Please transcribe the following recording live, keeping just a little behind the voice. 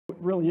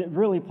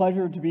really a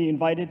pleasure to be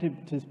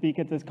invited to speak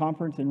at this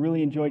conference, and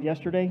really enjoyed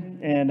yesterday.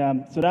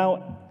 And so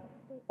now,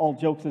 all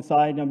jokes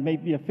aside,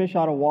 maybe a fish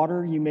out of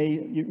water, you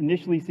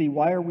initially see,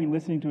 why are we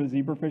listening to a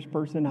zebrafish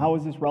person? How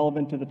is this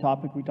relevant to the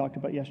topic we talked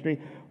about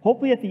yesterday?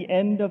 Hopefully at the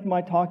end of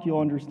my talk, you'll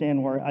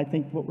understand where I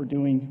think what we're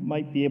doing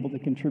might be able to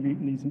contribute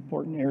in these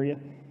important areas.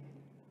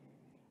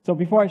 So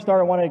before I start,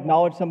 I want to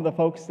acknowledge some of the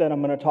folks that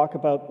I'm going to talk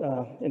about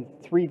in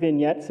 3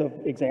 vignettes of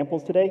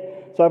examples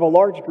today. So I have a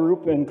large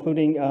group,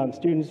 including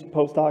students,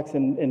 postdocs,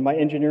 and my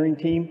engineering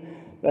team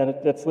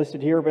that's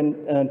listed here.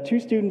 But 2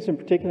 students in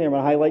particular I'm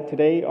going to highlight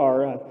today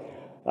are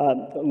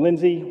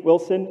Lindsay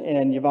Wilson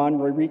and Yvonne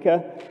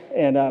Royrica,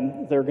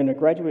 and they're going to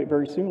graduate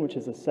very soon, which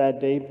is a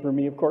sad day for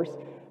me, of course.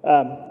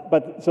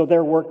 So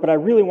their work, but I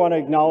really want to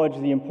acknowledge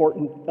the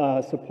important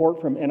support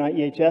from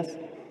NIEHS,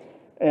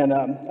 and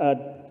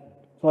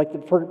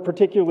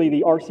particularly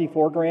the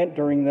RC4 grant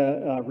during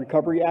the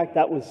Recovery Act.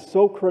 That was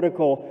so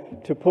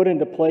critical to put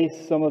into place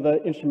some of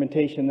the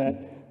instrumentation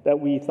that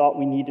we thought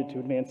we needed to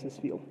advance this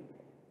field.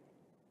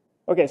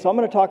 Okay, so I'm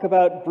going to talk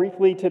about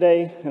briefly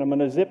today, and I'm going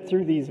to zip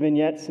through these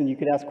vignettes, and you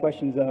can ask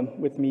questions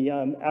with me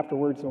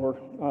afterwards or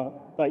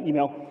by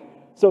email.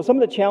 So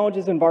some of the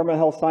challenges in environmental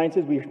health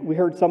sciences, we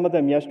heard some of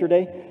them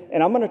yesterday,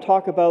 and I'm going to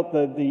talk about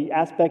the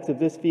aspects of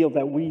this field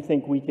that we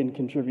think we can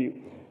contribute.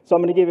 So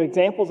I'm going to give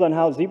examples on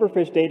how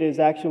zebrafish data is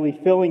actually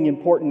filling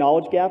important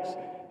knowledge gaps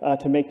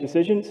to make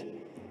decisions.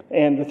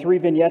 And the 3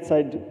 vignettes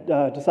I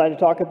decided to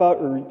talk about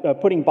are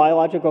putting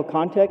biological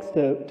context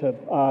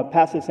to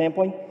passive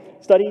sampling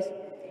studies.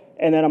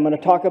 And then I'm going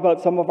to talk about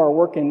some of our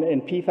work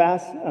in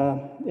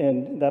PFAS,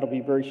 and that'll be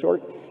very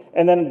short.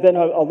 And then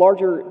a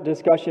larger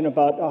discussion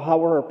about how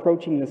we're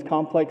approaching this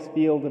complex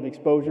field of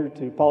exposure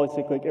to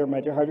polycyclic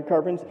aromatic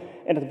hydrocarbons.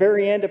 And at the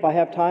very end, if I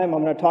have time,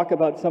 I'm going to talk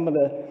about some of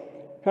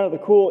the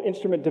cool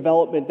instrument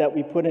development that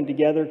we put in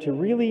together to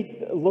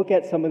really look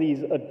at some of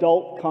these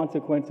adult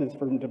consequences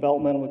from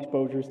developmental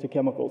exposures to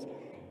chemicals.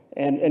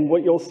 And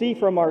what you'll see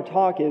from our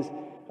talk is,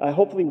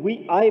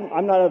 hopefully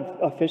I'm not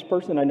a fish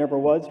person, I never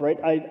was, right?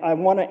 I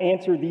want to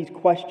answer these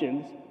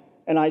questions,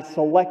 and I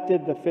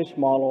selected the fish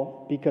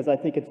model because I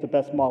think it's the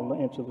best model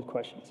to answer those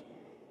questions.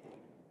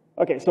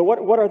 Okay, so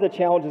what are the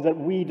challenges that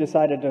we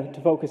decided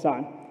to focus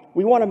on?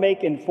 We want to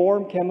make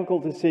informed chemical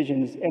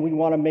decisions, and we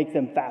want to make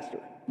them faster.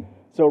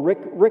 So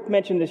Rick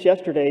mentioned this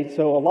yesterday.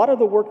 So a lot of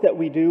the work that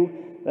we do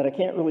that I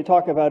can't really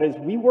talk about is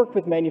we work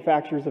with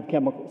manufacturers of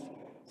chemicals.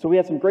 So we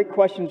had some great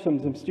questions from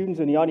some students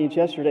in the audience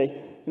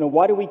yesterday.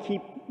 Why do we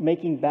keep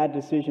making bad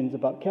decisions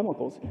about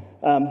chemicals?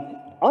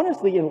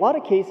 Honestly, in a lot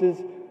of cases,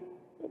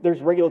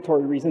 there's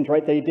regulatory reasons,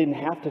 right? They didn't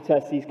have to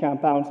test these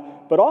compounds,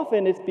 but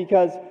often it's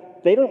because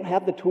they don't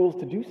have the tools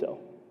to do so.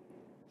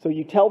 So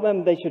you tell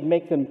them they should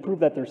make them prove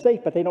that they're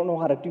safe, but they don't know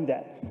how to do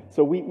that.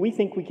 So we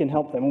think we can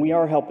help them, and we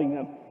are helping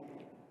them.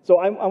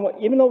 So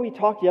even though we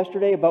talked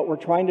yesterday about we're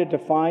trying to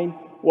define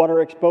what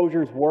our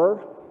exposures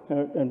were,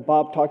 and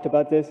Bob talked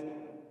about this,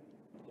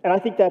 and I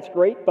think that's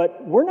great,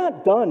 but we're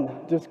not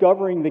done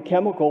discovering the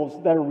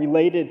chemicals that are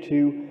related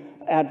to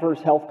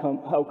adverse health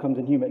outcomes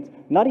in humans,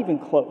 not even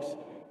close.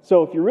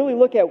 So if you really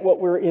look at what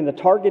we're in the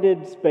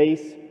targeted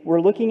space,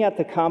 we're looking at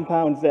the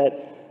compounds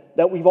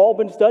that we've all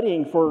been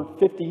studying for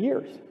 50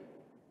 years.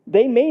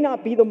 They may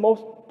not be the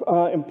most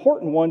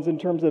important ones in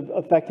terms of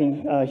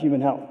affecting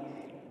human health.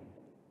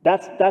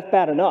 That's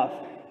bad enough,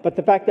 but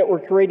the fact that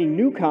we're creating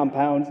new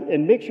compounds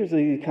and mixtures of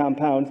these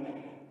compounds,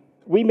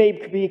 we may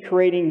be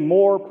creating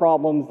more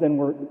problems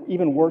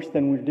even worse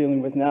than we're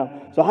dealing with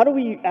now. So how do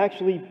we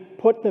actually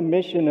put the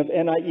mission of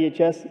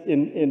NIEHS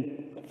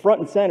in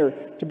front and center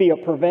to be a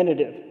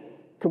preventative?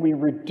 Can we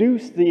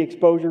reduce the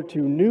exposure to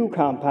new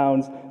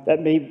compounds that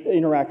may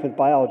interact with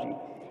biology?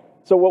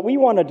 So what we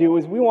want to do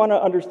is we want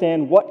to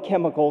understand what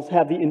chemicals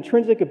have the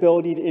intrinsic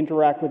ability to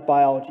interact with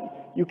biology.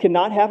 You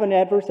cannot have an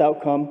adverse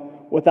outcome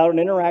without an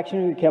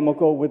interaction of the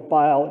chemical with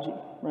biology,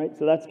 right?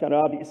 So that's kind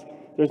of obvious.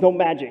 There's no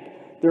magic.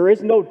 There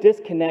is no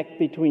disconnect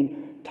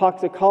between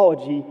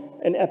toxicology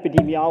and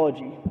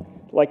epidemiology,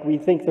 like we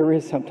think there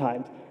is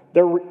sometimes.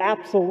 They're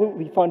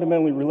absolutely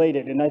fundamentally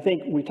related, and I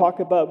think when we talk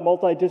about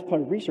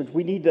multidisciplinary research,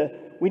 we need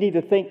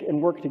to think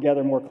and work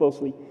together more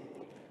closely.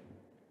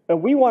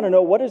 And we want to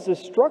know, what is the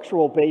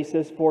structural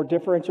basis for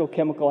differential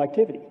chemical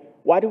activity?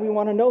 Why do we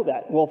want to know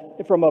that? Well,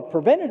 from a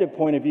preventative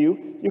point of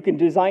view, you can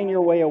design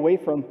your way away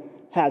from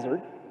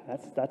hazard,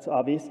 that's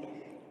obvious.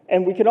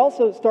 And we can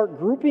also start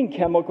grouping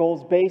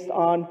chemicals based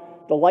on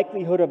the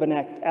likelihood of an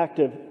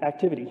active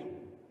activity.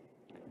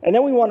 And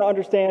then we want to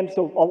understand,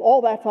 so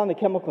all that's on the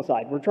chemical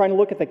side. We're trying to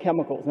look at the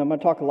chemicals, and I'm going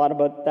to talk a lot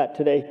about that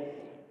today.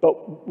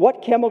 But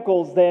what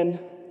chemicals then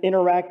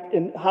interact,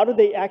 and how do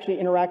they actually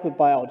interact with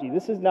biology?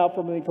 This is now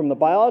from the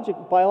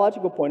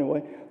biological point of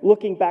view,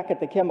 looking back at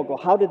the chemical.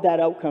 How did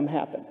that outcome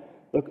happen?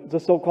 The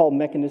so-called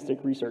mechanistic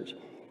research.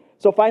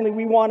 So finally,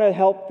 we want to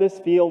help this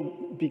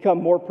field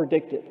become more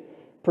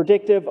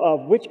predictive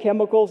of which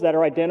chemicals that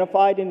are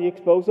identified in the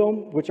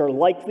exposome, which are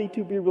likely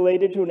to be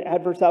related to an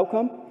adverse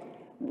outcome,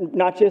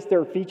 not just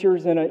their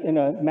features in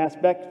a mass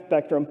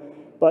spectrum,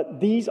 but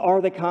these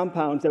are the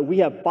compounds that we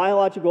have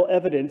biological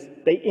evidence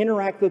they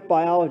interact with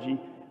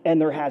biology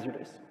and they're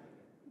hazardous.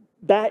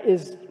 That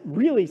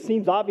really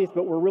seems obvious,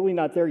 but we're really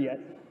not there yet.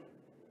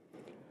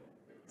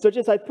 So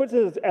I put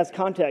this as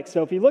context.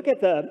 So if you look at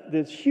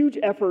this huge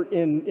effort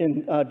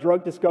in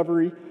drug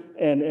discovery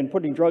and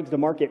putting drugs to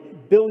market,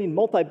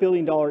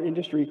 multi-billion-dollar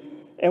industry,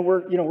 and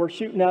we're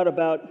shooting out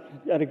about,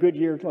 at a good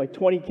year, like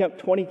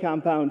 20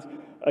 compounds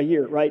a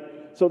year, right?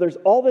 So there's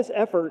all this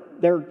effort.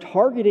 They're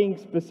targeting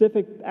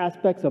specific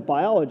aspects of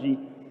biology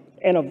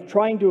and of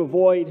trying to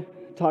avoid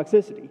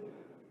toxicity,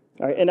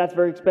 all right? And that's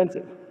very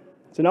expensive.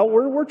 So now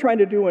what we're trying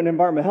to do in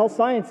environmental health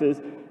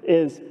sciences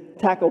is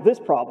tackle this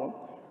problem,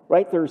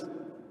 right? There's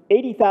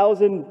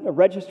 80,000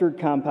 registered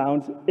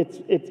compounds.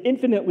 It's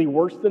infinitely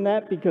worse than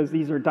that because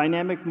these are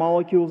dynamic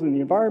molecules in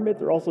the environment.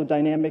 They're also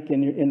dynamic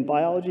in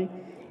biology.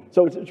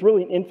 So it's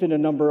really an infinite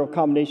number of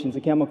combinations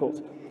of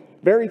chemicals.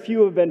 Very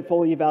few have been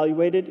fully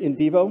evaluated in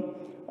vivo.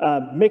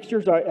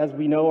 Mixtures, as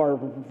we know, are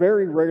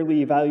very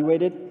rarely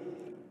evaluated.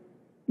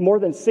 More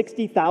than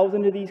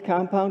 60,000 of these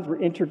compounds were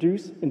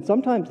introduced in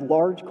sometimes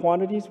large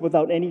quantities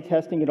without any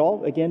testing at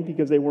all, again,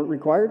 because they weren't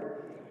required.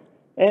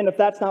 And if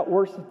that's not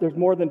worse, there's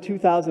more than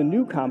 2,000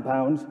 new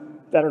compounds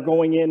that are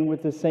going in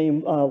with the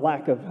same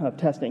lack of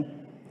testing.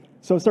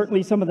 So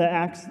certainly some of the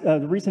acts,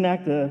 the recent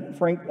act, the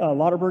Frank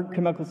Lauterberg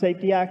Chemical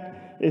Safety Act,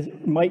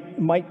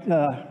 might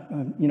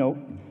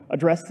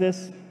address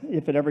this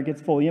if it ever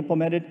gets fully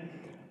implemented.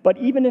 But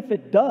even if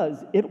it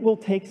does, it will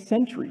take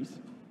centuries.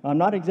 I'm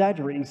not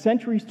exaggerating,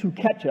 centuries to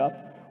catch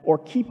up or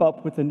keep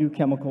up with the new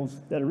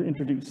chemicals that are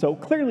introduced. So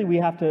clearly we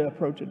have to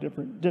approach it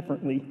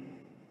differently.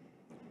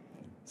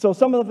 So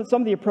some of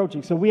the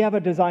approaching. So we have a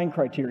design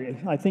criteria.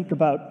 I think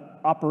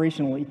about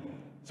operationally.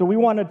 So we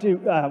want to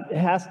do,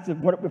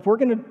 if we're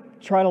going to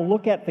try to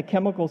look at the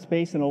chemical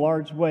space in a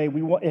large way,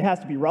 it has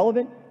to be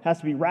relevant, has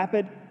to be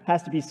rapid,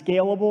 has to be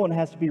scalable, and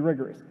has to be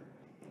rigorous.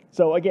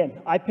 So again,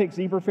 I picked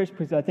Zebrafish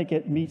because I think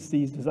it meets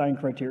these design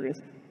criteria.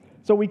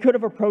 So we could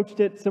have approached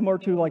it similar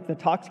to like the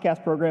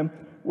ToxCast program,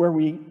 where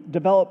we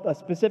develop a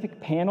specific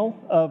panel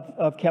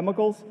of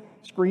chemicals,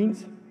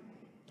 screens.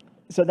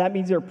 So that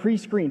means they're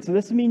pre-screened. So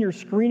this means you're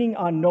screening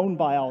on known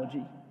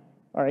biology.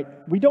 All right,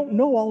 we don't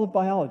know all of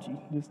biology,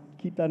 just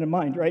keep that in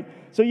mind, right?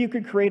 So you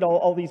could create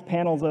all these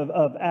panels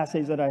of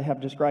assays that I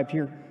have described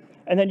here,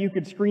 and then you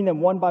could screen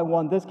them one by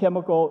one. This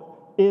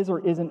chemical is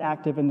or isn't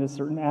active in this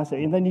certain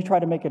assay, and then you try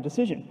to make a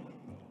decision.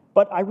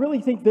 But I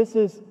really think this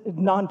is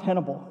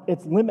non-tenable.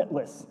 It's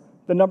limitless,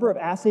 the number of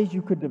assays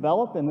you could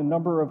develop and the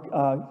number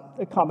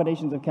of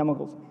combinations of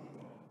chemicals.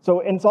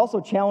 So, and it's also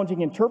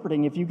challenging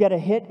interpreting. If you get a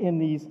hit in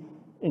these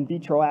in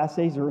vitro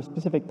assays or a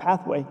specific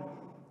pathway,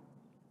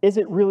 is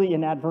it really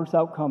an adverse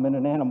outcome in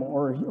an animal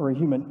or a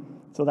human?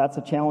 So that's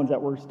a challenge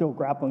that we're still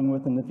grappling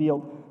with in the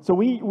field. So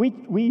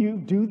we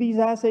do these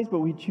assays, but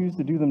we choose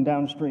to do them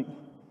downstream.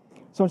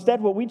 So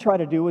instead, what we try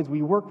to do is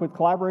we work with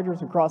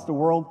collaborators across the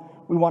world.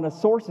 We want to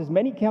source as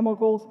many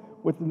chemicals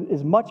with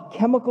as much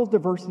chemical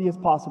diversity as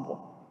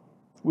possible.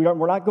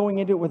 We're not going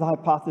into it with a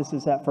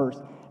hypothesis at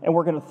first, and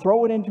we're going to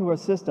throw it into a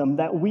system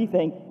that we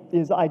think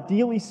is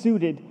ideally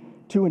suited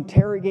to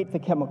interrogate the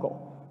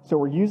chemical. So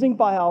we're using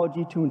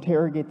biology to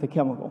interrogate the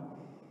chemical.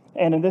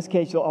 And in this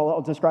case,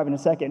 I'll describe in a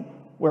second,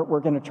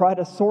 we're going to try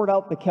to sort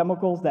out the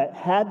chemicals that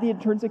had the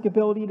intrinsic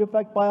ability to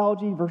affect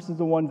biology versus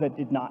the ones that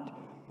did not.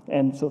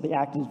 And so the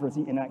actives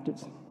versus the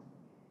inactives.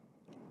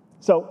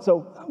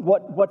 So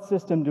what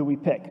system do we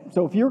pick?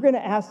 So if you're going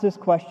to ask this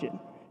question,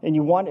 and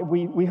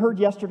we heard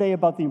yesterday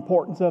about the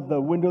importance of the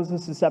windows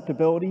of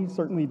susceptibility.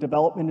 Certainly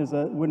development is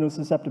a window of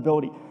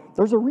susceptibility.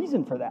 There's a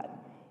reason for that.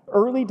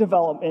 Early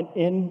development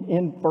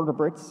in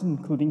vertebrates,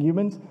 including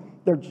humans,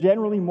 they're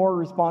generally more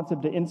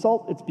responsive to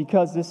insult. It's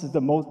because this is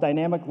the most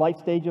dynamic life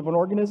stage of an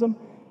organism.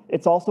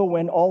 It's also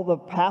when all the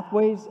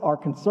pathways are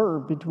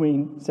conserved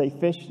between, say,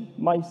 fish,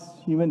 mice,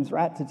 humans,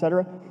 rats,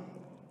 etc.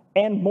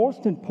 And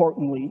most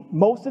importantly,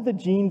 most of the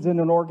genes in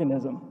an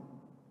organism,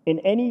 in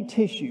any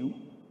tissue,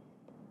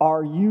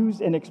 are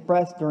used and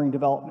expressed during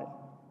development.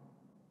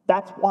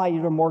 That's why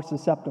you're more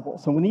susceptible.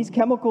 So when these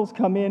chemicals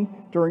come in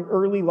during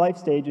early life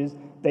stages,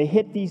 they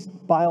hit these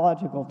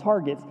biological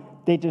targets,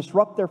 they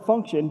disrupt their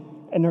function,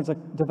 and there's a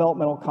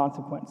developmental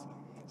consequence.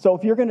 So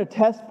if you're going to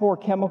test for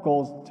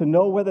chemicals to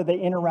know whether they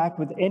interact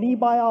with any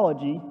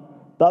biology,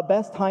 the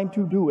best time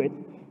to do it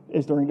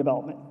is during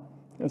development.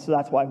 And so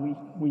that's why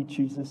we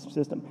choose this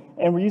system.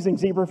 And we're using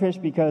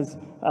zebrafish because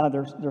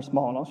they're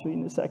small, and I'll show you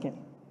in a second.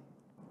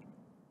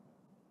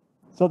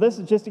 So this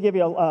is just to give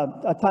you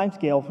a time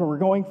scale. So we're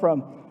going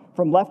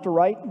from left to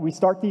right. We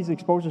start these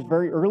exposures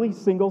very early,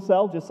 single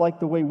cell, just like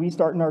the way we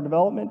start in our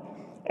development.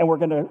 And we're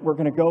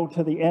gonna go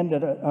to the end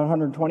at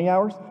 120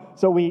 hours.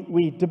 So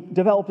we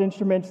developed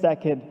instruments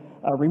that could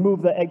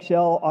remove the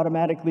eggshell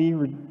automatically,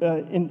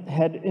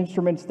 had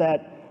instruments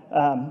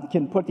that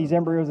can put these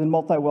embryos in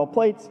multi-well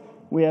plates.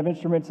 We have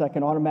instruments that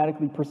can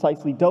automatically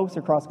precisely dose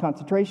across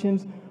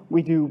concentrations.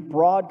 We do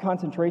broad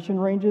concentration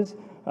ranges,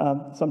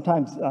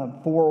 sometimes 4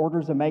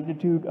 orders of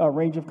magnitude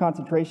range of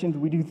concentrations.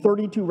 We do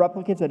 32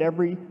 replicates at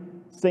every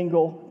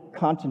single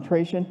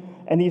concentration,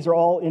 and these are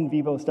all in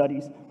vivo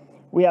studies.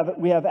 We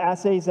have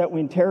assays that we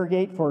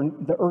interrogate for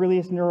the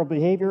earliest neural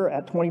behavior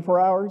at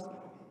 24 hours,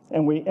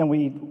 and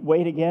we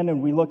wait again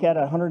and we look at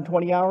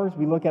 120 hours.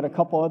 We look at a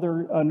couple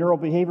other neural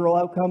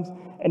behavioral outcomes,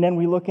 and then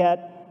we look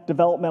at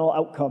developmental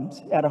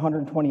outcomes at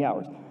 120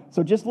 hours.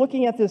 So just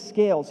looking at this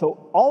scale,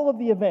 so all of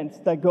the events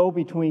that go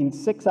between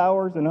 6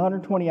 hours and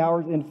 120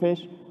 hours in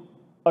fish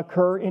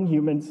occur in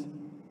humans.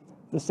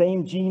 The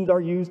same genes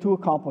are used to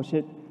accomplish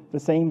it. The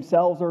same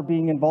cells are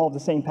being involved, the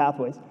same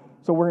pathways.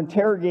 So we're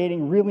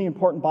interrogating really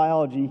important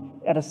biology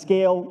at a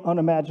scale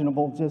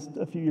unimaginable just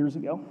a few years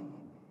ago.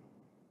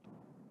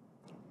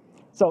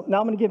 So now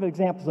I'm going to give an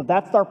example. So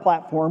that's our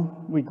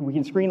platform. We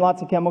can screen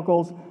lots of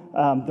chemicals.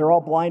 They're all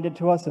blinded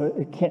to us.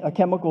 A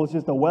chemical is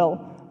just a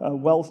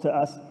wells to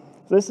us.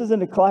 So this is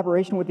in a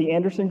collaboration with the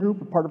Anderson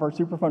Group, a part of our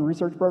Superfund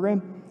research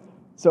program.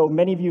 So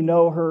many of you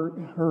know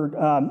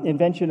her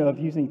invention of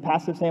using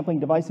passive sampling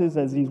devices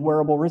as these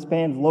wearable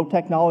wristbands, low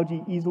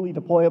technology, easily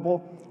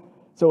deployable.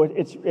 So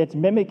it's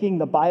mimicking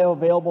the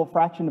bioavailable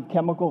fraction of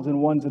chemicals in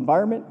one's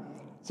environment.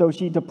 So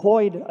she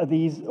deployed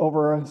these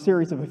over a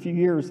series of a few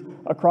years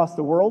across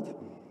the world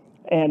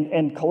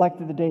and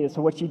collected the data.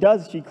 So what she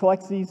does, she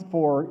collects these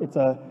for,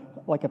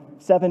 like a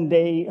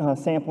 7-day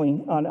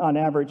sampling on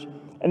average.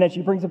 And then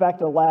she brings it back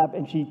to the lab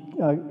and she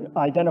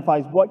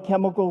identifies what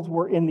chemicals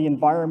were in the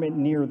environment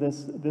near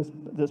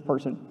this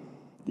person,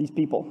 these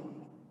people.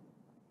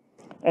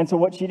 And so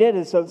what she did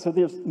is, so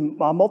there's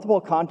multiple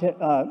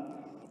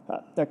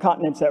the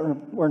continents that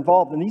were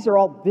involved, and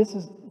this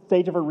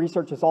stage of her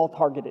research is all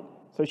targeted.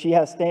 So she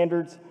has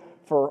standards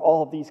for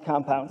all of these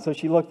compounds. So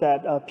she looked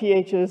at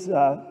pHs,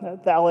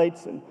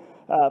 phthalates, and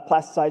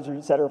plasticizers,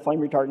 et cetera, flame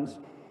retardants.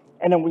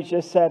 And then we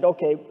just said,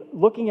 okay,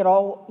 looking at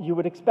all, you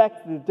would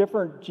expect the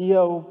different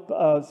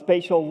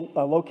geospatial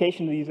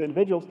location of these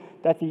individuals,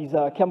 that these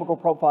chemical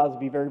profiles would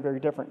be very, very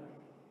different.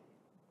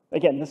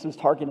 Again, this is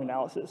target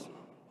analysis.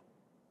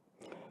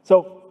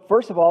 So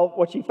first of all,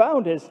 what she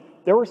found is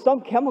there were some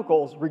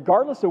chemicals,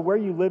 regardless of where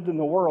you lived in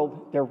the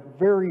world, they're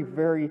very,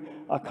 very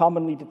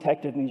commonly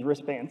detected in these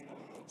wristbands.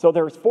 So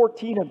there's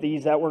 14 of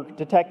these that were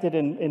detected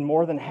in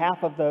more than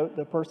half of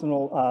the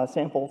personal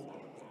samples.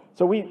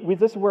 So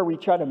this is where we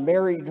try to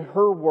marry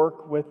her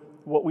work with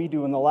what we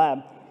do in the lab.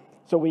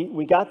 So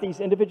we got these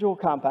individual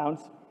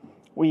compounds,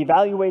 we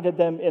evaluated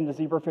them in the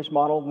zebrafish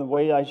model in the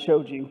way I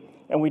showed you,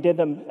 and we did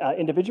them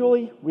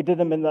individually, we did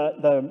them in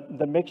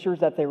the mixtures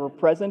that they were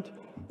present,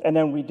 and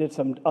then we did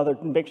some other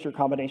mixture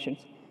combinations.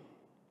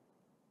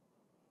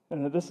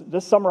 And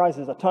this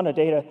summarizes a ton of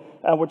data.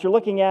 What you're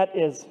looking at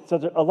is,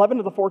 so 11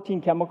 of the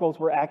 14 chemicals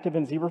were active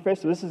in zebrafish,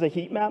 so this is a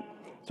heat map.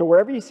 So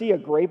wherever you see a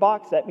gray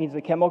box, that means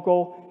the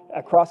chemical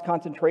across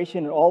concentration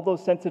and all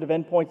those sensitive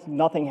endpoints,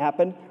 nothing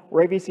happened.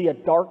 Wherever you see a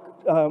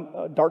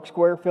dark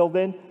square filled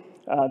in,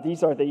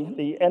 these are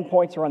the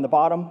endpoints are on the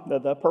bottom,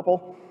 the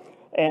purple,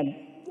 and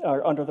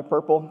under the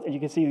purple. And you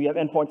can see we have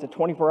endpoints at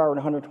 24 hours and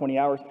 120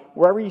 hours.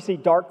 Wherever you see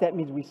dark, that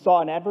means we saw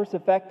an adverse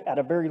effect at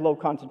a very low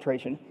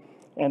concentration.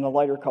 And the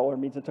lighter color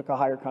means it took a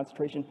higher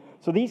concentration.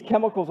 So these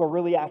chemicals are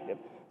really active.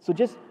 So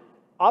just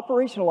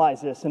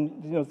operationalize this,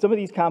 and some of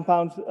these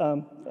compounds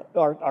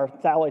are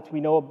phthalates.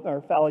 We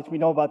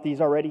know about these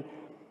already.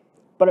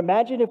 But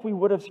imagine if we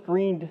would have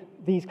screened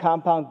these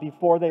compounds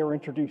before they were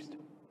introduced,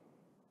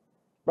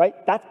 right?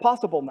 That's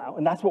possible now,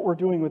 and that's what we're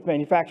doing with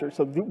manufacturers.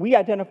 So we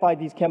identified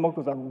these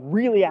chemicals are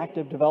really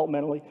active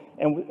developmentally,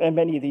 and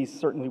many of these,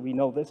 certainly we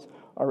know this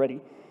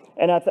already.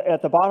 And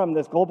at the bottom,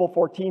 this global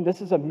 14, this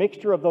is a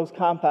mixture of those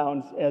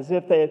compounds as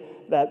if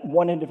that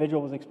one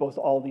individual was exposed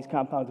to all of these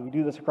compounds. We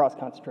do this across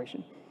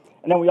concentration.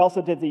 And then we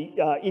also did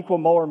the equal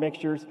molar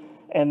mixtures,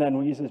 and then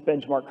we use this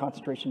benchmark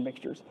concentration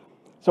mixtures.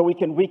 So we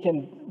can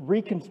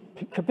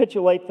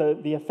recapitulate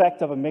the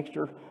effect of a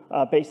mixture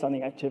based on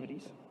the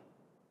activities.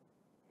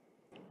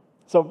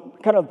 So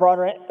kind of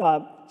broader,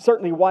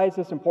 certainly why is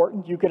this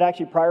important? You could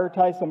actually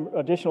prioritize some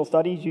additional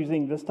studies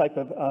using this type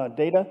of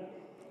data.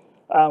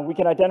 We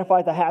can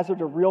identify the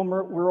hazard of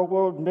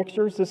real-world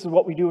mixtures. This is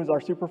what we do as our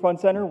Superfund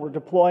Center. We're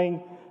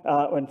deploying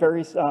and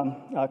various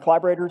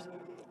collaborators,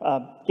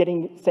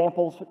 getting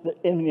samples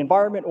in the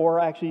environment or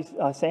actually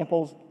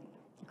samples,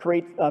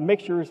 create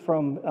mixtures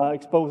from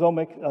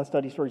exposomic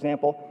studies, for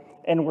example.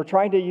 And we're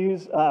trying to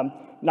use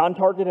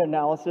non-targeted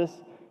analysis,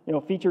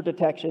 feature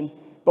detection,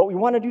 but we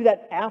want to do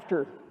that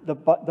after the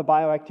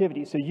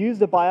bioactivity. So use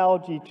the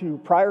biology to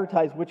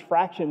prioritize which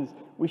fractions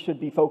we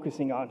should be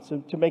focusing on, so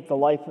to make the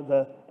life of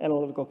the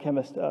analytical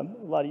chemist a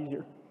lot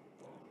easier.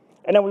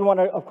 And then we want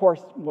to, of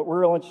course, what we're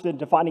real interested in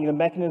defining the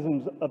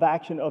mechanisms of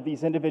action of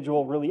these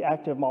individual really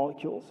active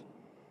molecules.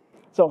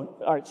 So,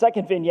 all right,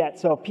 second vignette.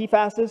 So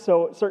PFASs,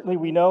 so certainly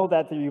we know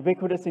that they're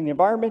ubiquitous in the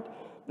environment.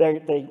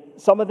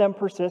 Some of them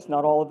persist,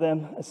 not all of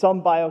them.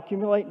 Some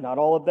bioaccumulate, not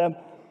all of them.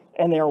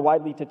 And they are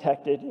widely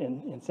detected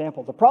in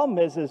samples. The problem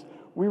is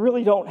we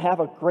really don't have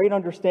a great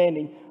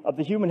understanding of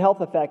the human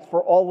health effects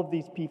for all of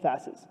these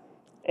PFASs.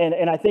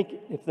 And I think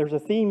if there's a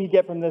theme you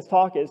get from this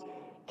talk is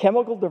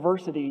chemical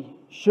diversity,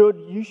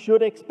 you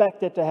should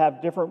expect it to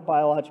have different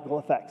biological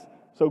effects.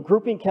 So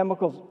grouping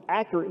chemicals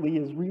accurately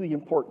is really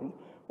important,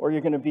 or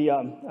you're going to be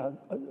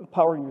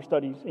powering your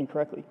studies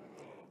incorrectly.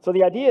 So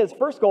the idea is,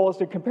 first goal is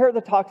to compare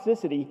the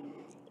toxicity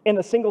in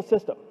a single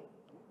system.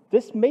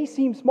 This may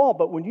seem small,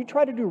 but when you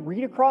try to do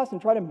read across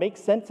and try to make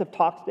sense of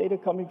tox data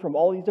coming from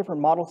all these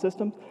different model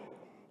systems,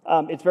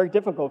 it's very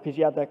difficult because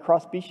you have that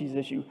cross-species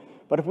issue.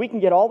 But if we can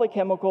get all the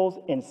chemicals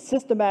and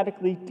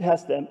systematically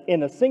test them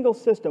in a single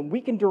system,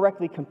 we can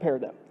directly compare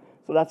them.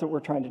 So that's what we're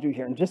trying to do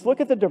here. And just look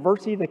at the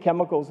diversity of the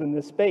chemicals in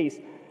this space.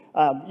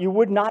 You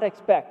would not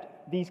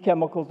expect these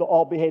chemicals to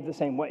all behave the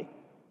same way.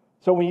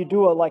 So when you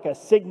do like a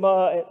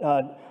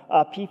sigma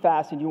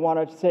PFAS and you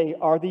want to say,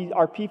 are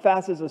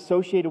PFASs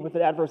associated with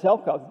an adverse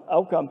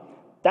outcome,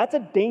 that's a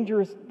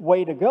dangerous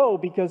way to go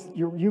because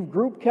you've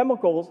grouped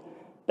chemicals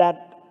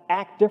that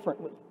act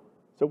differently.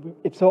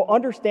 So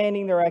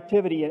understanding their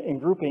activity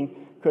and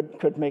grouping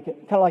could make it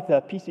kind of like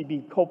the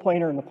PCB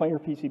coplanar and the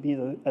planar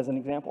PCBs as an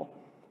example.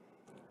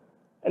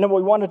 And then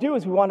what we want to do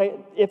is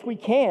if we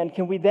can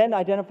we then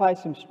identify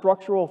some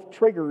structural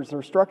triggers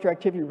or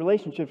structure-activity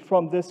relationships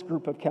from this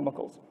group of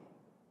chemicals?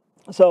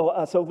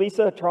 So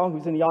Lisa Trong,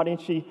 who's in the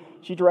audience,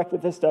 she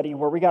directed this study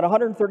where we got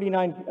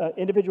 139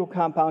 individual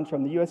compounds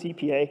from the US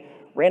EPA,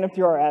 ran them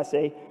through our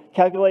assay,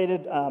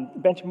 calculated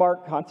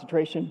benchmark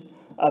concentration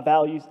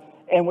values,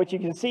 and what you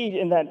can see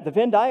in the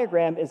Venn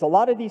diagram is a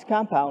lot of these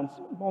compounds,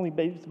 only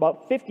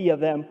about 50 of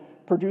them,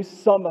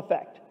 produced some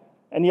effect,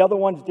 and the other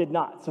ones did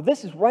not. So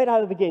this is right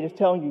out of the gate, it's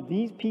telling you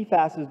these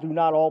PFASs do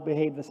not all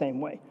behave the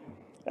same way.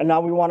 And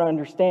now we want to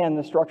understand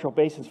the structural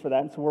basis for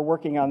that. And so we're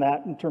working on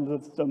that in terms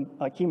of some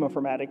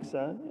chemoinformatics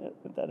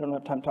that I don't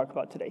have time to talk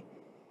about today.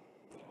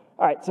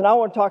 All right, so now I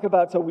want to talk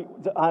about,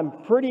 I'm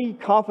pretty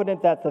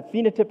confident that the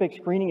phenotypic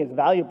screening is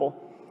valuable,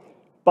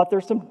 but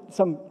there's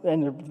some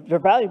and they're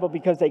valuable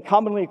because they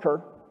commonly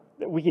occur.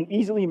 We can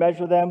easily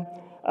measure them.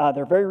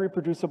 They're very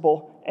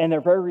reproducible, and they're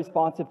very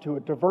responsive to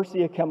a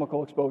diversity of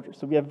chemical exposure.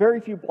 So we have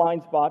very few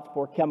blind spots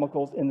for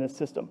chemicals in this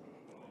system.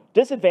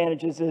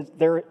 Disadvantages is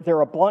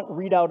they're a blunt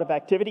readout of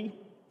activity.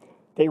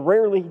 They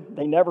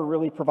never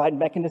really provide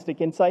mechanistic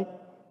insight.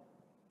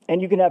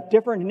 And you can have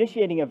different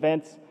initiating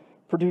events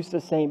produce the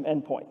same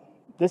endpoint.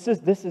 This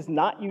is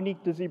not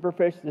unique to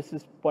zebrafish. This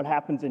is what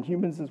happens in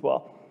humans as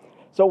well.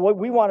 So what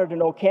we wanted to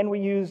know, can we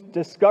use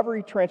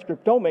discovery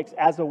transcriptomics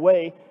as a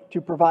way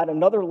to provide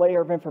another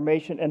layer of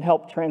information and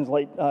help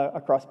translate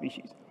across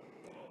species?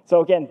 So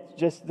again,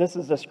 this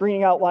is a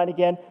screening outline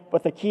again,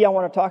 but the key I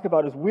want to talk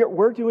about is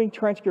we're doing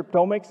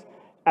transcriptomics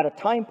at a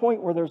time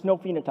point where there's no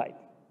phenotype,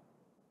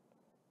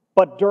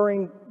 but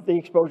during the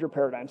exposure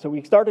paradigm. So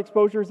we start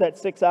exposures at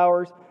 6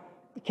 hours.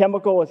 The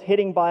chemical is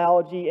hitting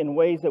biology in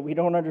ways that we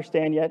don't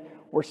understand yet.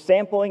 We're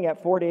sampling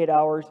at 48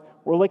 hours.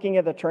 We're looking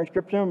at the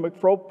transcriptomic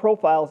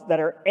profiles that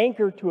are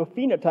anchored to a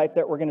phenotype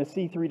that we're going to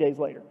see 3 days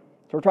later.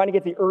 So we're trying to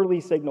get the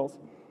early signals,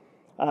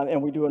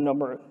 and we do a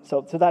number.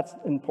 So that's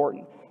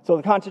important. So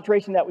the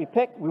concentration that we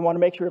pick, we want to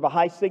make sure we have a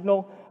high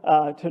signal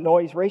to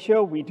noise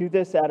ratio. We do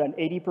this at an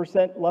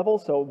 80% level,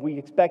 so we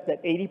expect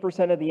that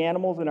 80% of the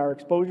animals in our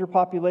exposure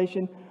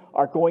population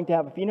are going to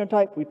have a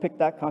phenotype. We pick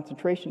that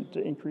concentration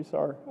to increase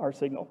our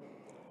signal.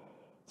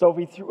 So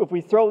if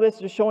we throw this,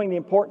 just showing the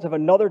importance of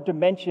another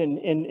dimension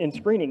in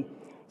screening.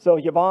 So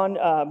Yvonne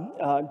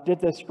did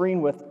this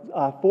screen with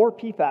 4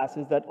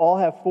 PFASs that all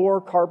have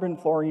 4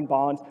 carbon-fluorine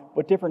bonds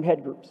with different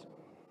head groups.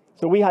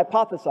 So we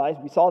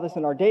hypothesized, we saw this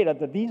in our data,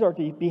 that these are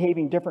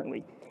behaving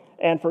differently.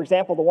 And for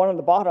example, the one on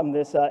the bottom,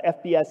 this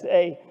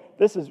FBSA,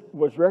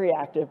 was very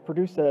active,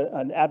 produced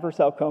an adverse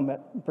outcome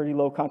at pretty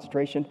low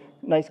concentration,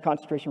 nice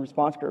concentration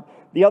response curve.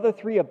 The other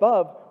 3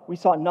 above, we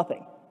saw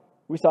nothing.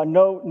 We saw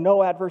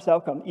no adverse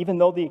outcome, even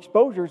though the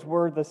exposures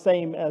were the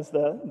same as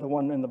the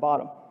one in the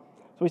bottom.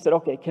 So we said,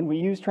 okay, can we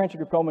use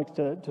transcriptomics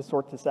to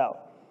sort this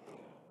out?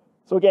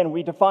 So again,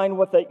 we defined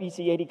what the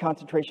EC80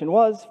 concentration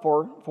was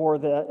for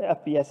the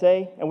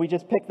FBSA, and we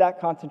just picked that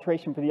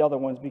concentration for the other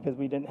ones because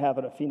we didn't have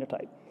a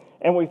phenotype.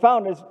 And what we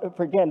found is,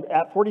 again,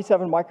 at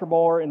 47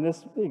 micromolar in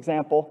this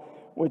example,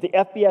 with the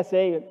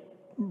FBSA,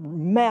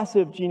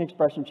 massive gene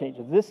expression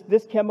changes.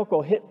 This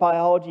chemical hit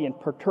biology and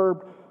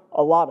perturbed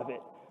a lot of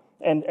it.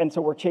 And so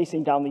we're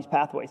chasing down these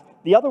pathways.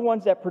 The other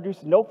ones that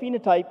produced no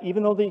phenotype,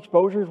 even though the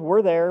exposures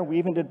were there, we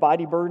even did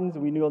body burdens,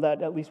 and we knew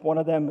that at least one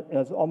of them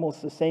is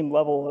almost the same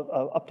level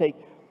of uptake.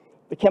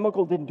 The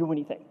chemical didn't do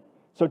anything.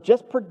 So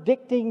just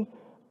predicting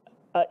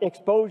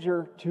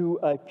exposure to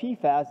a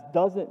PFAS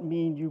doesn't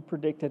mean you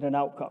predicted an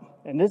outcome.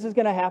 And this is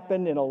going to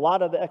happen in a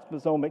lot of the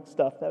exposomic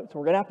stuff. So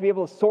we're going to have to be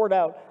able to sort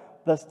out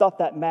the stuff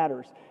that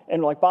matters.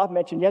 And like Bob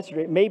mentioned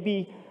yesterday, it may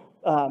be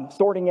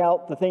sorting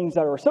out the things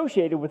that are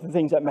associated with the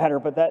things that matter,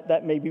 but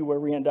that may be where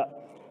we end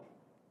up.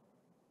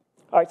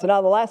 All right, so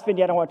now the last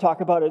vignette I want to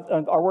talk about is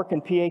our work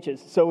in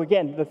pHs. So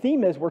again, the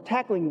theme is we're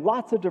tackling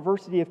lots of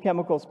diversity of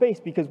chemical space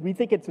because we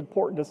think it's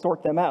important to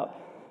sort them out.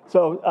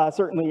 So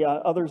certainly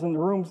others in the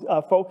room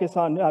focus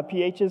on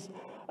pHs.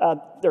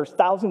 There's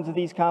thousands of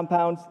these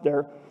compounds.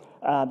 Their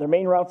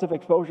main routes of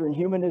exposure in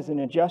human is in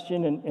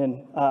ingestion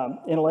and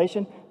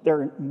inhalation.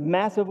 They're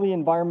massively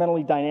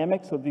environmentally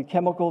dynamic, so the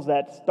chemicals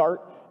that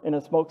start in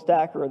a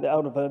smokestack or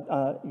out of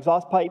an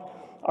exhaust pipe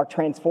are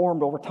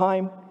transformed over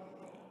time.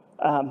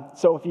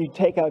 So if you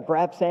take a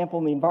grab sample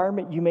in the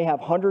environment, you may have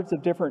hundreds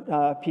of different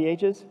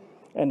pHs,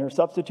 and they're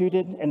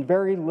substituted, and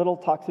very little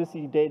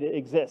toxicity data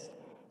exists.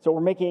 So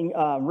we're making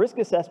risk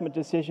assessment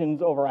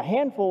decisions over a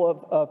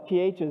handful of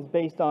pHs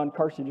based on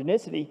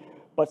carcinogenicity,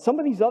 but some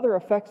of these other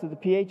effects of the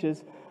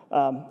pHs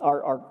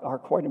are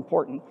quite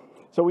important.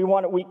 So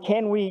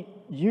can we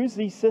use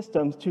these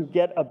systems to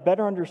get a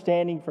better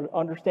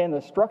understand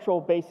the structural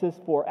basis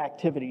for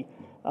activity,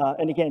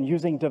 and again,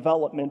 using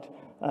development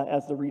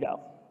as the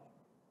readout.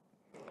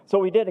 So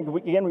we did,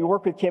 again, we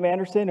worked with Kim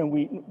Anderson,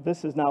 and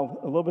this is now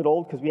a little bit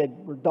old because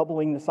we're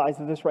doubling the size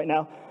of this right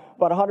now,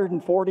 about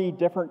 140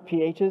 different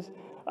pHs,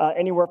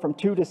 anywhere from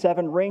 2 to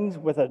 7 rings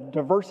with a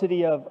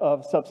diversity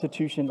of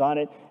substitutions on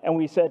it. And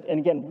we said, and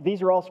again,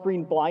 these are all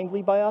screened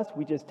blindly by us.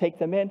 We just take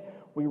them in,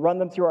 we run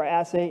them through our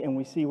assay, and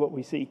we see what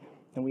we see,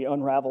 and we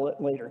unravel it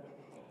later.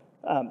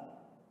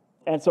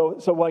 And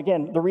so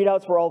again, the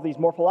readouts were all these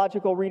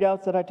morphological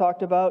readouts that I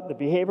talked about, the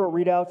behavioral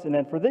readouts, and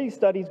then for these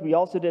studies, we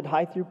also did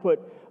high throughput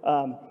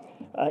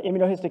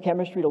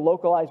immunohistochemistry to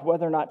localize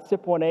whether or not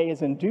CYP1A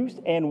is induced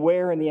and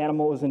where in the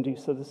animal is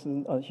induced. So this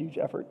is a huge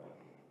effort.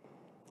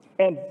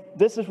 And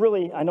this is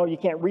really, I know you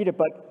can't read it,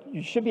 but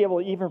you should be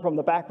able to, even from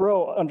the back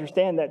row,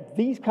 understand that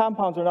these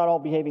compounds are not all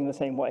behaving the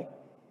same way.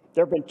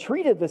 They've been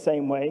treated the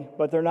same way,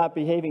 but they're not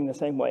behaving the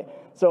same way.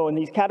 So in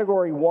these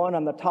category 1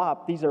 on the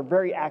top, these are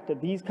very active.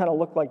 These kind of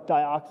look like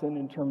dioxin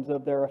in terms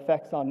of their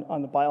effects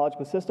on the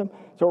biological system.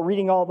 So we're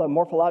reading all the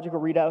morphological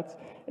readouts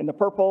in the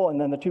purple,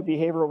 and then the 2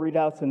 behavioral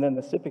readouts, and then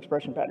the CYP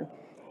expression pattern.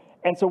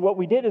 And so what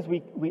we did is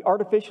we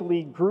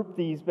artificially grouped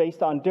these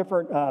based on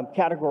different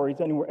categories,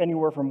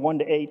 anywhere from 1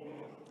 to 8.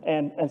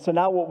 And so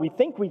now what we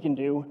think we can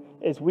do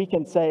is we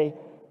can say,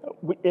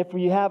 if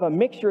we have a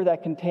mixture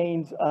that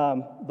contains the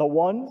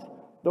 1s,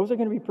 those are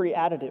going to be pretty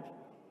additive.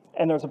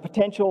 And there's a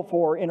potential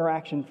for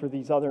interaction for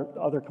these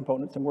other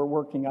components, and we're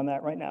working on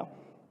that right now.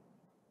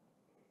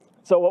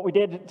 So what we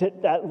did to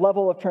that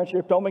level of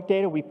transcriptomic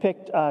data, we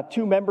picked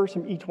 2 members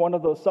from each one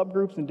of those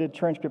subgroups and did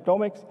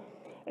transcriptomics.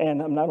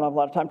 And I'm not going to have a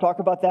lot of time to talk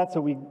about that.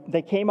 So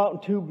they came out in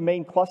 2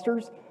 main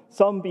clusters.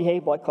 Some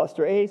behaved like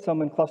cluster A,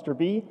 some in cluster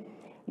B.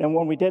 And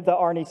when we did the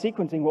RNA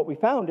sequencing, what we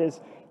found is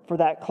for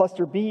that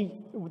cluster B,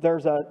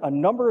 there's a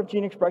number of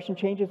gene expression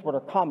changes that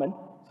are common.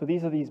 So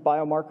these are these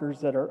biomarkers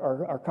that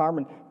are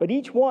common, but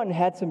each one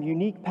had some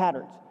unique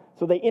patterns.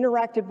 So they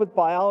interacted with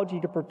biology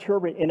to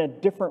perturb it in a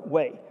different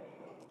way.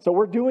 So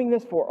we're doing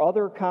this for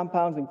other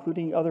compounds,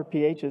 including other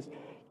pHs.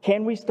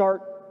 Can we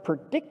start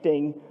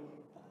predicting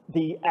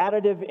the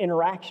additive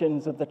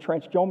interactions of the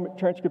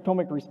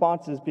transcriptomic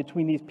responses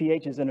between these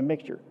pHs in a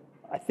mixture?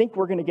 I think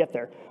we're going to get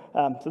there.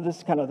 So this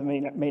is kind of the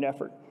main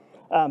effort.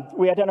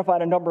 We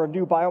identified a number of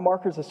new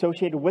biomarkers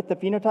associated with the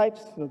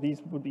phenotypes. So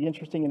these would be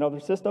interesting in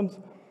other systems.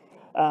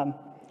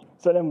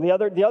 So then the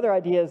other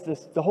idea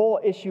is the whole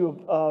issue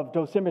of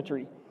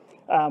dosimetry.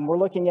 We're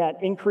looking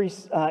at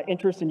increased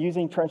interest in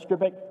using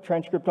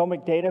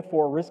transcriptomic data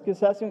for risk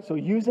assessment. So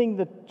using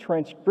the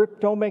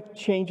transcriptomic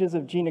changes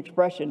of gene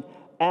expression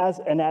as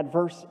an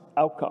adverse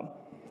outcome.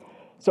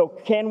 So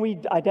can we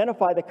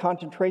identify the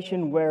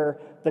concentration where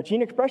the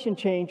gene expression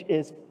change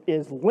is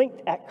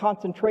linked at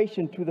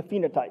concentration to the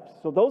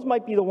phenotypes? So those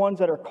might be the ones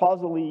that are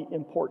causally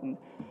important.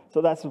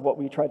 So that's what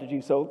we tried to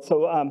do. So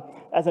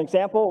as an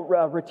example,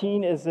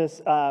 routine is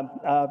this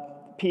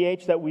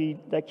pH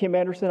that Kim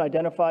Anderson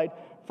identified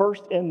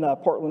first in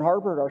Portland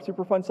Harbor at our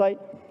Superfund site.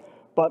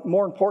 But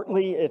more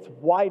importantly, it's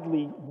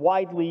widely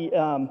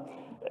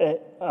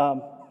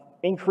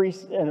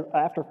increased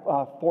after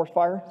forest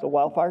fire, so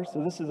wildfires.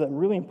 So this is a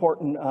really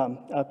important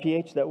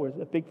pH that was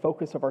a big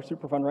focus of our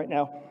Superfund right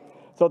now.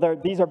 So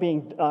these are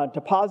being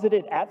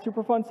deposited at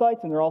Superfund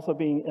sites, and they're also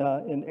being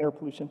in air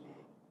pollution.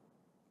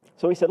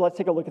 So we said, let's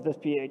take a look at this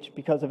pH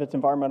because of its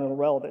environmental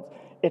relevance.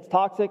 It's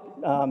toxic,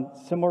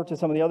 similar to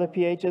some of the other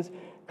pHs.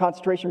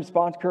 Concentration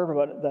response curve,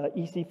 about the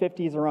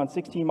EC50 is around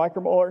 16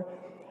 micromolar.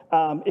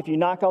 If you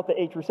knock out the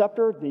H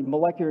receptor, the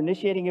molecular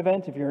initiating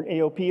event, if you're an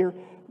AOPer,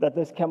 that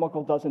this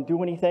chemical doesn't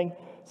do anything.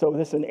 So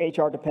this is an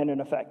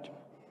HR-dependent effect.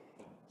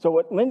 So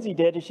what Lindsay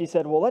did is she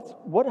said, well,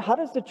 how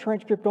does the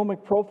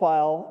transcriptomic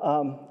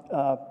profile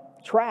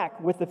track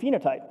with the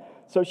phenotype?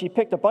 So she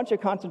picked a bunch of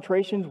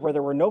concentrations where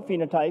there were no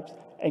phenotypes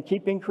and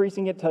keep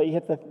increasing it till you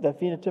hit the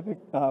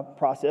phenotypic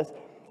process.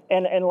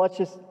 And let's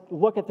just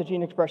look at the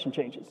gene expression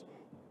changes.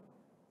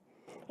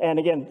 And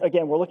again,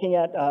 we're looking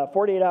at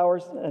 48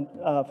 hours and,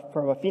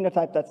 from a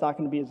phenotype that's not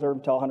going to be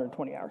observed until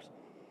 120 hours.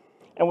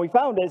 And what we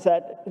found is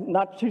that,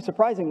 not too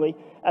surprisingly,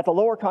 at the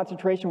lower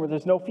concentration where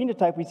there's no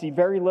phenotype, we see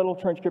very little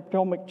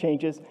transcriptomic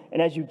changes.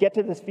 And as you get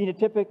to this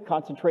phenotypic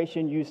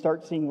concentration, you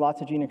start seeing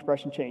lots of gene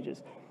expression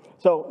changes.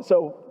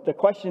 So the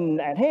question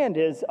at hand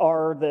is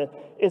the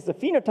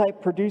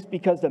phenotype produced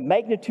because the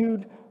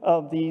magnitude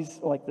of these,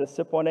 like the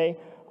CYP1A,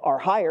 are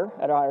higher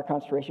at a higher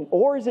concentration,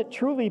 or is it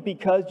truly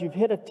because you've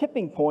hit a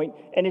tipping point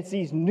and it's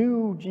these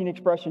new gene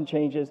expression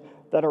changes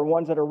that are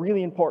ones that are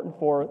really important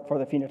for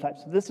the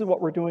phenotype? So this is what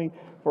we're doing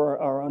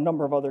for a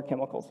number of other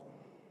chemicals.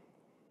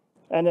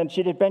 And then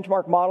she did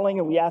benchmark modeling,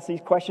 and we asked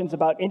these questions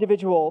about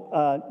individual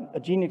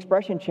gene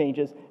expression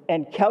changes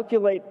and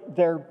calculate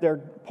their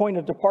point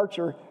of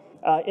departure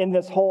in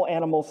this whole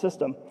animal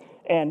system.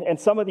 And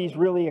some of these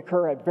really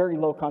occur at very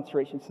low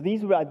concentrations. So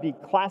these would be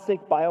classic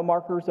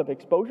biomarkers of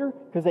exposure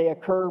because they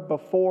occur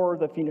before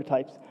the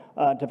phenotypes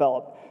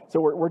develop. So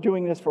we're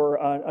doing this for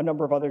a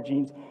number of other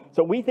genes.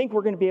 So we think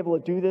we're going to be able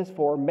to do this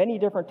for many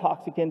different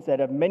toxicants that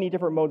have many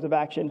different modes of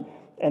action.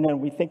 And then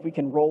we think we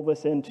can roll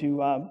this into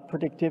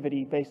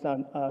predictivity based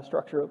on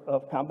structure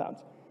of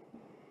compounds.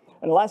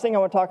 And the last thing I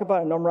want to talk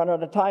about, and I'm running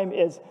out of time,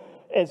 is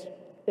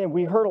and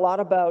we heard a lot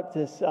about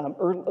this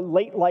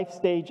late life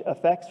stage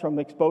effects from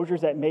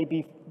exposures that may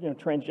be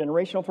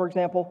transgenerational, for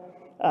example.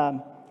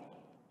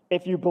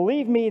 If you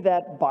believe me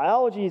that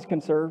biology is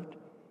conserved,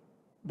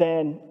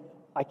 then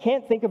I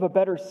can't think of a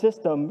better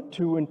system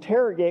to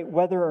interrogate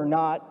whether or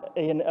not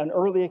an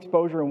early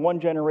exposure in one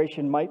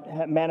generation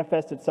might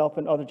manifest itself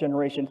in other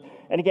generations.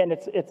 And again,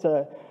 it's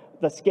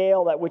the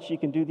scale at which you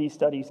can do these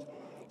studies.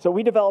 So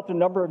we developed a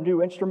number of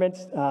new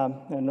instruments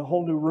and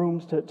whole new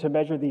rooms to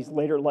measure these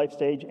later life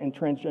stage and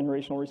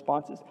transgenerational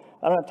responses.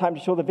 I don't have time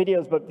to show the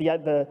videos, but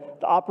the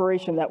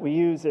operation that we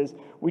use is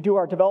we do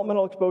our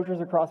developmental exposures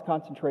across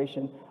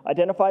concentration,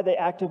 identify the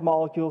active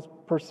molecules,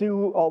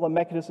 pursue all the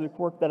mechanistic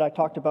work that I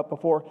talked about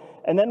before,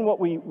 and then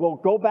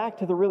we'll go back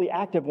to the really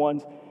active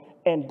ones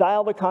and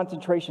dial the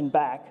concentration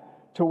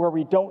back to where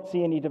we don't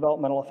see any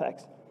developmental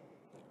effects.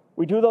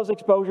 We do those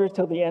exposures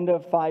till the end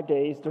of 5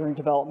 days during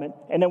development,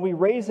 and then we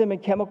raise them in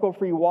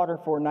chemical-free water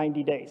for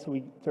 90 days.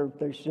 So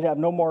they should have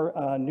no more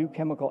new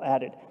chemical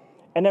added.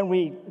 And then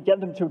we get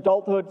them to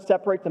adulthood,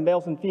 separate the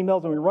males and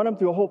females, and we run them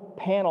through a whole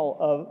panel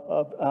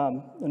of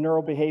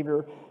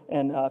neurobehavior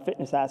and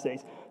fitness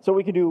assays. So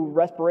we can do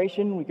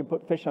respiration, we can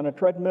put fish on a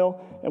treadmill,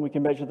 and we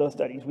can measure those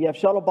studies. We have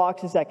shuttle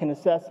boxes that can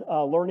assess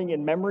learning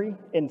and memory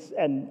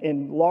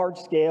in large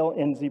scale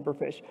in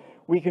zebrafish.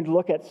 We can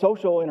look at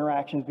social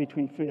interactions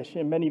between fish,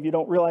 and many of you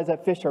don't realize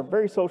that fish are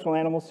very social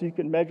animals, so you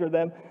can measure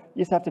them.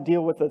 You just have to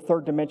deal with the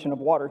third dimension of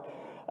water.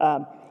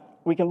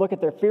 We can look at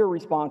their fear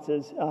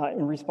responses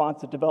in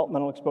response to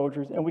developmental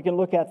exposures, and we can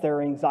look at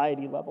their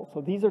anxiety level.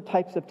 So these are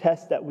types of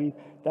tests that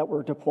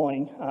we're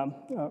deploying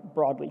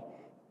broadly.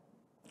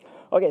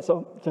 Okay,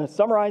 so to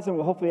summarize, and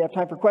we'll hopefully have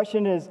time for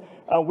questions, is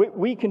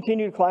we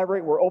continue to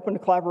collaborate. We're open to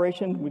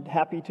collaboration. We're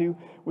happy to.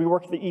 We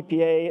work with the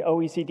EPA,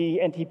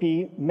 OECD,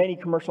 NTP, many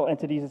commercial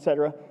entities, et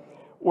cetera.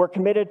 We're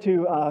committed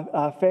to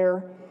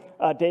fair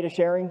data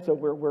sharing, so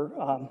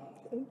we're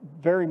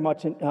very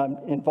much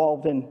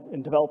involved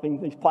in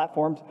developing these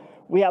platforms.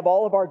 We have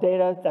all of our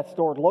data that's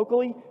stored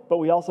locally, but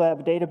we also have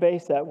a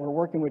database that we're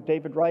working with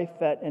David Reif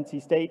at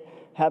NC State,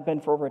 have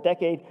been for over a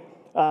decade,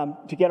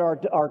 to get our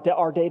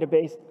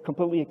database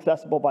completely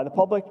accessible by the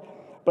public.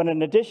 But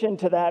in addition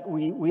to that,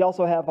 we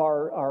also have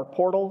our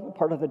portal,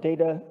 part of the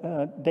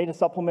data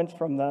supplements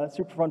from the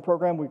Superfund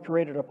program. We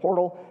created a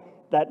portal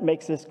that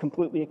makes this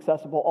completely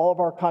accessible. All of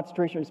our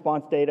concentration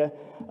response data,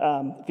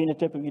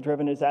 phenotypically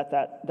driven, is at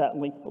that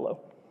link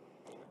below.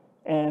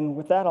 And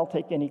with that, I'll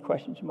take any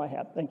questions you might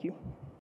have. Thank you.